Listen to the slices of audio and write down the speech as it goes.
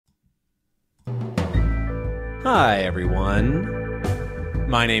Hi, everyone.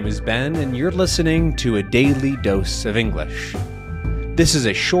 My name is Ben, and you're listening to A Daily Dose of English. This is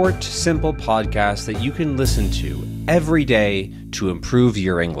a short, simple podcast that you can listen to every day to improve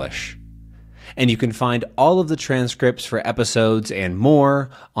your English. And you can find all of the transcripts for episodes and more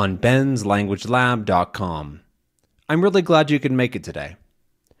on benslanguagelab.com. I'm really glad you could make it today.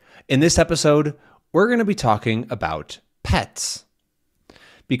 In this episode, we're going to be talking about pets.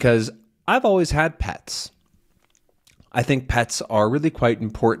 Because I've always had pets. I think pets are really quite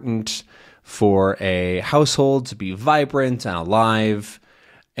important for a household to be vibrant and alive,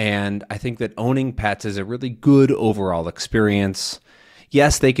 and I think that owning pets is a really good overall experience.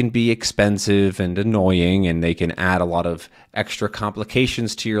 Yes, they can be expensive and annoying, and they can add a lot of extra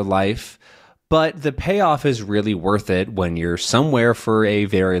complications to your life, but the payoff is really worth it when you're somewhere for a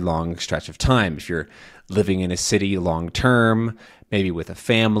very long stretch of time. If you're living in a city long term, maybe with a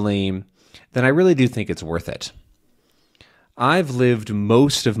family, then I really do think it's worth it. I've lived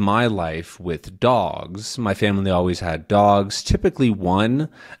most of my life with dogs. My family always had dogs, typically one,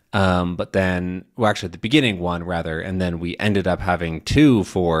 but then, actually at the beginning one rather, and then we ended up having two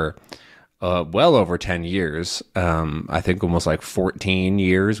for well over 10 years. I think almost like 14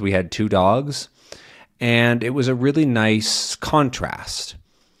 years we had two dogs, and it was a really nice contrast.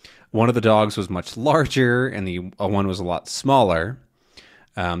 One of the dogs was much larger, and the one was a lot smaller.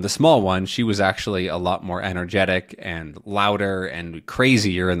 The small one, she was actually a lot more energetic and louder and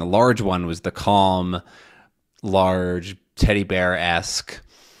crazier, and the large one was the calm, large, teddy bear-esque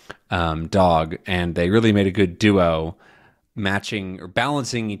dog, and they really made a good duo, matching or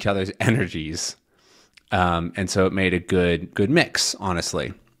balancing each other's energies, and so it made a good mix,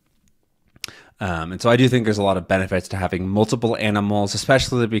 honestly. And so I do think there's a lot of benefits to having multiple animals,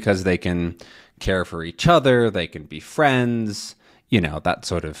 especially because they can care for each other, they can be friends, that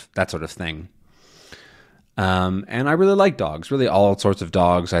sort of thing. And I really like dogs. Really, all sorts of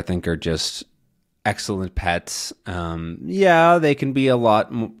dogs I think are just excellent pets. They can be a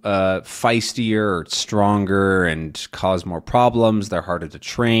lot feistier or stronger and cause more problems. They're harder to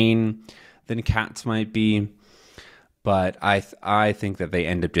train than cats might be. But I think that they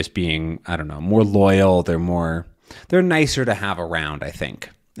end up just being, more loyal. They're nicer to have around, I think,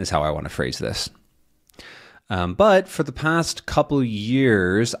 is how I want to phrase this. But for the past couple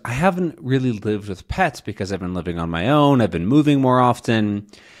years, I haven't really lived with pets because I've been living on my own. I've been moving more often,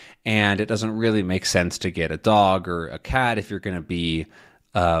 and it doesn't really make sense to get a dog or a cat if you're going to be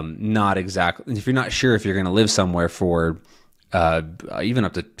if you're not sure if you're going to live somewhere for even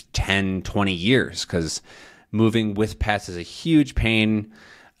up to 10, 20 years, because moving with pets is a huge pain,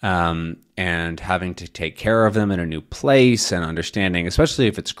 and having to take care of them in a new place and understanding, especially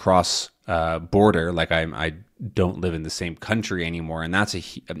if it's cross border, like I don't live in the same country anymore, and that's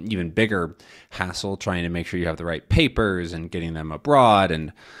an even bigger hassle, trying to make sure you have the right papers and getting them abroad,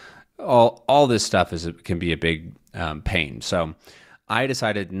 and all this stuff can be a big pain. So I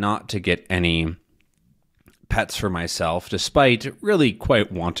decided not to get any pets for myself, despite really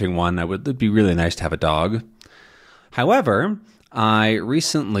quite wanting one. It'd be really nice to have a dog. However, I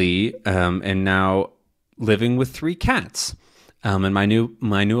recently am now living with 3 cats in my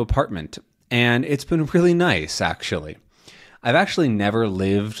new apartment, and it's been really nice, actually. I've actually never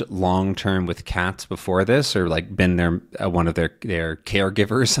lived long term with cats before this, or been one of their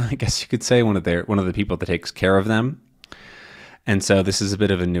caregivers, I guess you could say, one of the people that takes care of them. And so this is a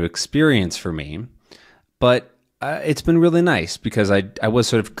bit of a new experience for me, but it's been really nice because I was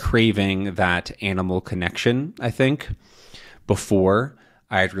sort of craving that animal connection, I think. Before,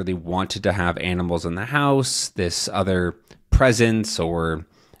 I had really wanted to have animals in the house, this other presence or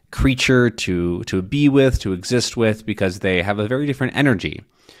creature to be with, to exist with, because they have a very different energy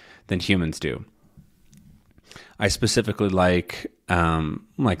than humans do. I specifically like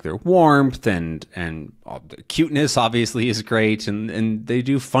their warmth and the cuteness obviously is great, and they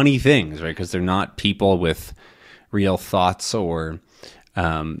do funny things, right? Because they're not people with real thoughts or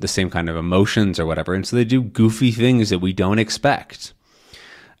the same kind of emotions or whatever, and so they do goofy things that we don't expect.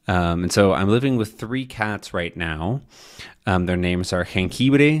 And so I'm living with 3 cats right now. Their names are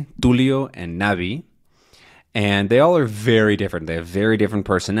Jengibre, Tulio, and Navi. And they all are very different. They have very different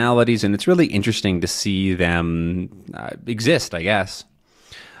personalities, and it's really interesting to see them exist, I guess.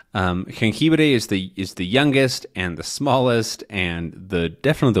 Jengibre is the youngest and the smallest and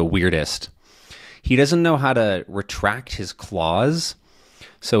definitely the weirdest. He doesn't know how to retract his claws,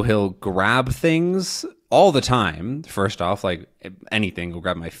 so he'll grab things all the time. First off, like anything, he'll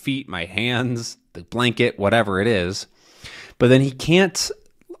grab my feet, my hands, the blanket, whatever it is. But then he can't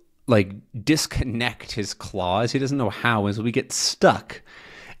disconnect his claws. He doesn't know how, and so we get stuck.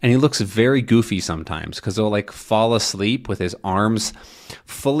 And he looks very goofy sometimes because he'll like fall asleep with his arms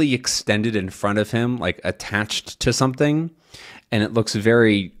fully extended in front of him, like attached to something. And it looks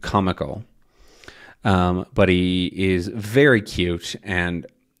very comical. But he is very cute and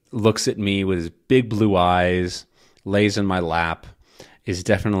looks at me with his big blue eyes, lays in my lap, is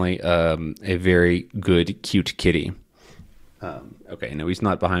definitely a very good, cute kitty. Okay, no, he's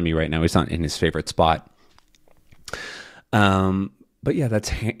not behind me right now. He's not in his favorite spot. But yeah, that's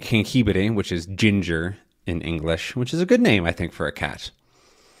Hankibere, which is ginger in English, which is a good name, I think, for a cat.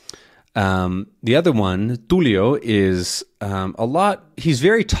 The other one, Tulio, is he's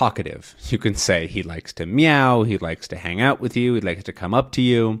very talkative. You can say he likes to meow, he likes to hang out with you, he likes to come up to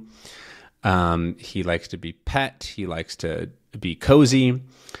you. He likes to be pet, he likes to be cozy.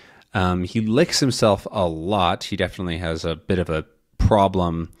 He licks himself a lot. He definitely has a bit of a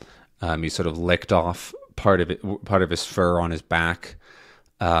problem. He sort of licked off part of his fur on his back.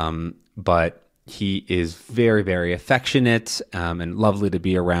 But he is very, very affectionate and lovely to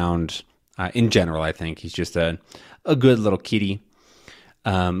be around. In general, I think he's just a good little kitty.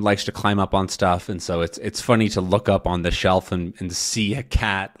 Likes to climb up on stuff, and so it's funny to look up on the shelf and see a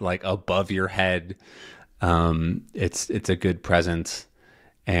cat like above your head. It's a good presence,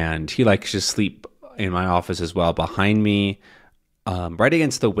 and he likes to sleep in my office as well, behind me, right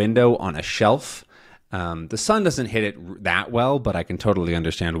against the window on a shelf. The sun doesn't hit it that well, but I can totally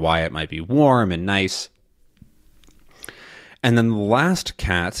understand why it might be warm and nice. And then the last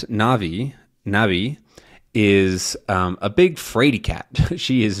cat, Navi, is a big fraidy cat.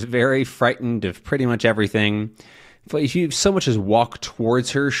 She is very frightened of pretty much everything. If you so much as walk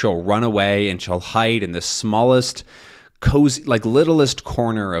towards her, she'll run away and she'll hide in the smallest, cozy, like littlest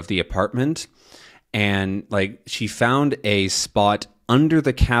corner of the apartment. And like she found a spot under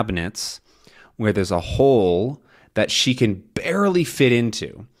the cabinets where there's a hole that she can barely fit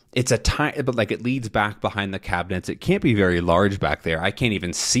into. It's a tiny, but like it leads back behind the cabinets. It can't be very large back there. I can't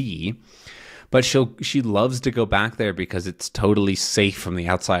even see. But she loves to go back there because it's totally safe from the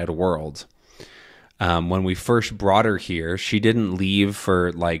outside world. When we first brought her here, she didn't leave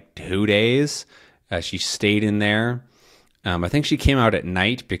for like 2 days. She stayed in there. I think she came out at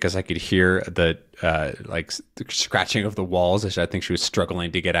night because I could hear the scratching of the walls. I think she was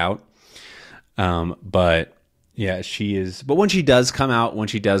struggling to get out. But yeah, she is. But when she does come out, when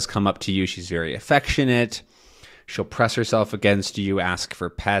she does come up to you, she's very affectionate. She'll press herself against you, ask for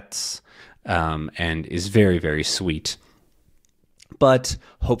pets, and is very, very sweet. But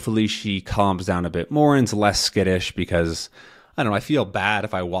hopefully she calms down a bit more and is less skittish because, I don't know, I feel bad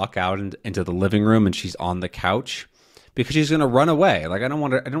if I walk out into the living room and she's on the couch because she's going to run away. Like, I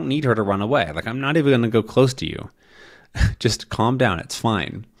don't need her to run away. Like, I'm not even going to go close to you. Just calm down. It's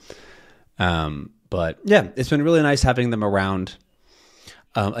fine. But yeah, it's been really nice having them around.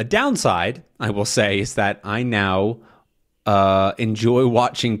 A downside, I will say, is that I now enjoy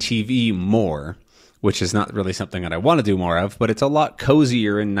watching TV more, which is not really something that I want to do more of, but it's a lot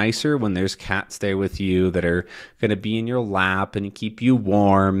cozier and nicer when there's cats there with you that are going to be in your lap and keep you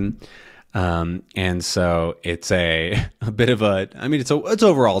warm. And so it's a bit of it's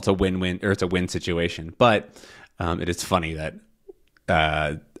overall, it's a win-win, or it's a win situation, but it is funny that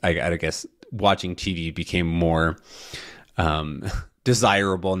I guess watching TV became more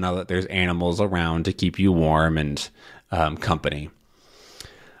desirable now that there's animals around to keep you warm and company.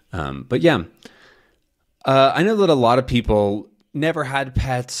 But yeah, I know that a lot of people never had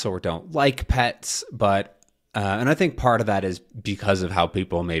pets or don't like pets, but and I think part of that is because of how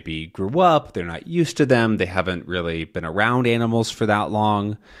people maybe grew up. They're not used to them. They haven't really been around animals for that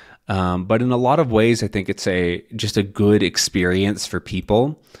long. But in a lot of ways, I think it's just a good experience for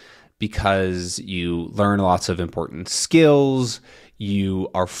people because you learn lots of important skills. You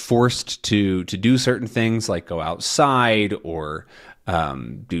are forced to do certain things like go outside or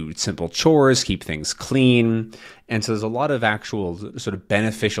do simple chores, keep things clean. And so there's a lot of actual sort of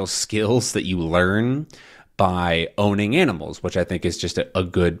beneficial skills that you learn by owning animals, which I think is just a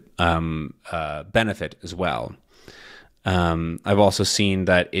good benefit as well. I've also seen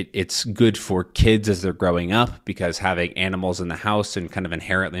that it's good for kids as they're growing up because having animals in the house and kind of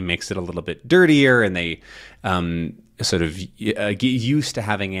inherently makes it a little bit dirtier, and they sort of get used to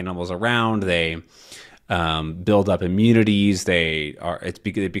having animals around. They build up immunities. They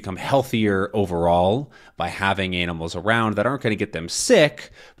become healthier overall by having animals around that aren't going to get them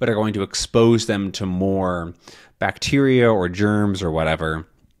sick, but are going to expose them to more bacteria or germs or whatever.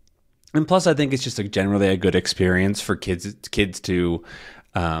 And plus, I think it's just generally a good experience for kids to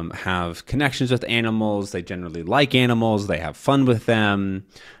have connections with animals. They generally like animals. They have fun with them.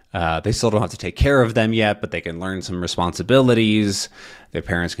 They still don't have to take care of them yet, but they can learn some responsibilities. Their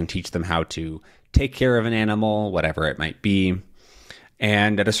parents can teach them how to take care of an animal, whatever it might be.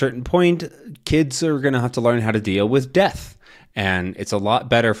 And at a certain point, kids are going to have to learn how to deal with death. And it's a lot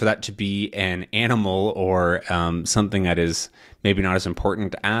better for that to be an animal or something that is maybe not as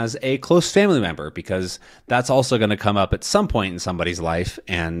important as a close family member, because that's also going to come up at some point in somebody's life.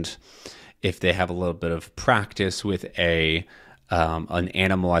 And if they have a little bit of practice with an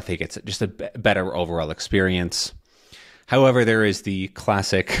animal, I think it's just a better overall experience. However, there is the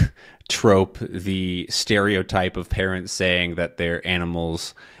classic trope, the stereotype of parents saying that their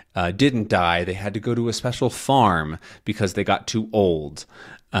animals didn't die. They had to go to a special farm because they got too old.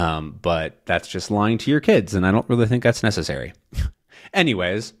 But that's just lying to your kids, and I don't really think that's necessary.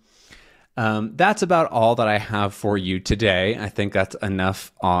 Anyways, that's about all that I have for you today. I think that's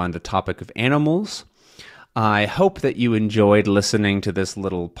enough on the topic of animals. I hope that you enjoyed listening to this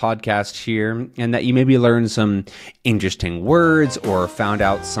little podcast here and that you maybe learned some interesting words or found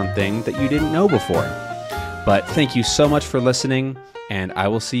out something that you didn't know before. But thank you so much for listening, and I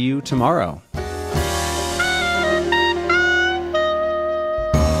will see you tomorrow.